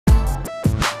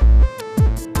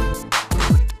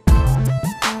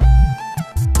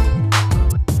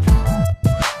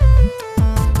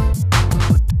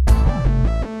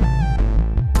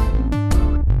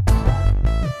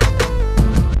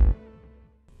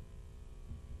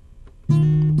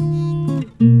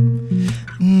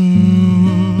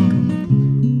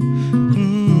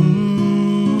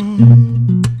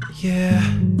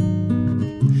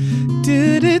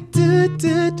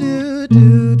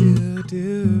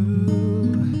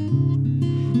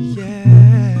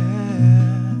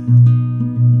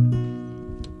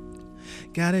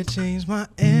Gotta change my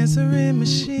answering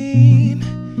machine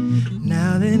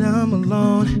now that I'm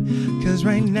alone, 'cause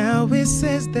right now it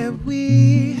says that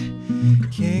we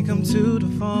can't come to the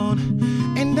phone.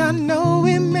 And I know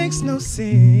it makes no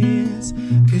sense,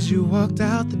 'cause you walked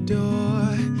out the door,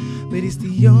 but it's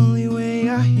the only way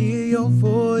I hear your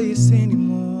voice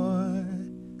anymore.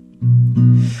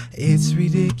 It's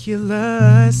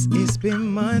ridiculous, it's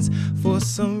been months. For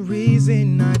some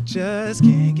reason I just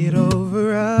can't get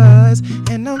over us,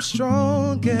 and I'm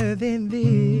stronger than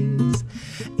this.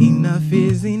 Enough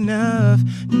is enough,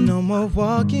 no more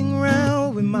walking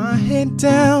around with my head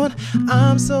down.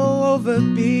 I'm so over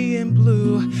being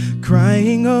blue,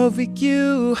 crying over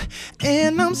you.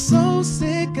 And I'm so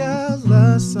sick of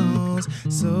love songs,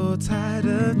 so tired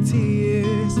of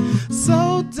tears,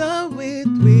 so done with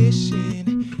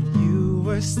wishing you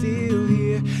were still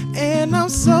here. And I'm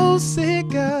so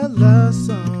sick of love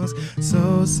songs,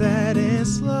 so sad and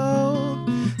slow.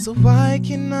 So why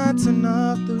can't I turn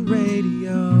off the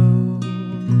radio?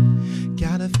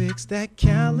 Gotta fix that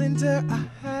calendar I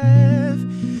have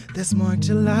that's marked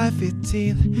July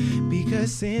 15th,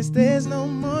 because since there's no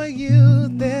more you,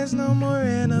 there's no more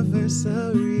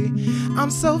anniversary. I'm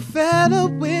so fed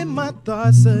up with my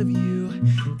thoughts of you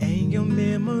and your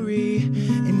memory,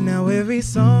 and now every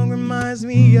song reminds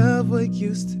me of what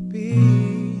used to be.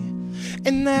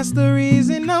 And that's the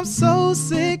reason I'm so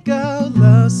sick of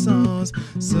love songs,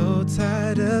 so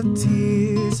tired of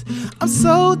tears. I'm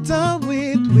so done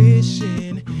with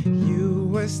wishing you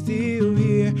were still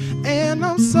here. And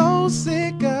I'm so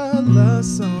sick of love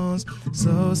songs,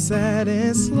 so sad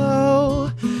and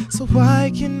slow. So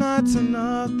why can't I turn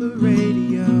off the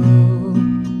radio?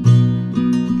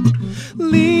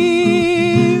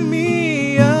 Leave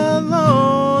me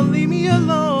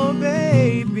alone,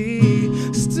 baby.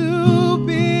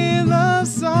 Stupid love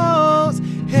songs,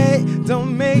 hey,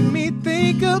 don't make me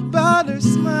think about her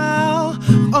smile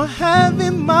or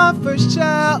having my first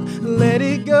child. Let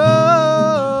it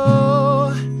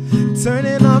go,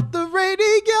 turning off the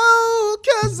radio,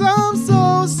 'cause I'm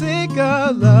so sick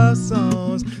of love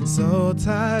songs, so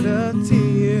tired of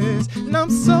tears. And I'm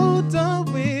so done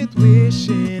with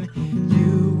wishing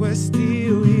you were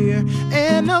still here.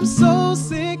 And I'm so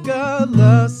sick of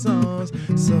love songs,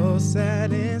 so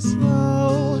sad and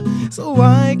slow. So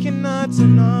why can't I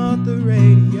turn off the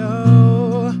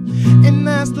radio? And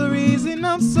that's the reason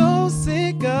I'm so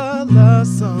sick of love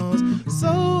songs,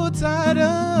 so tired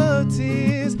of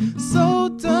tears, so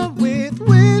done with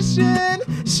wishing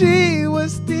she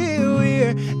was still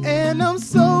here. And I'm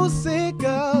so sick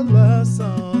of love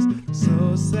songs,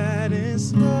 so sad and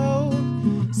slow.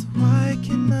 So why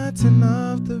can't I turn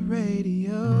off the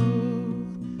radio?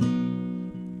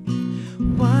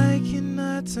 Why can't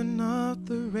I turn off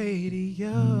the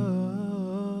radio?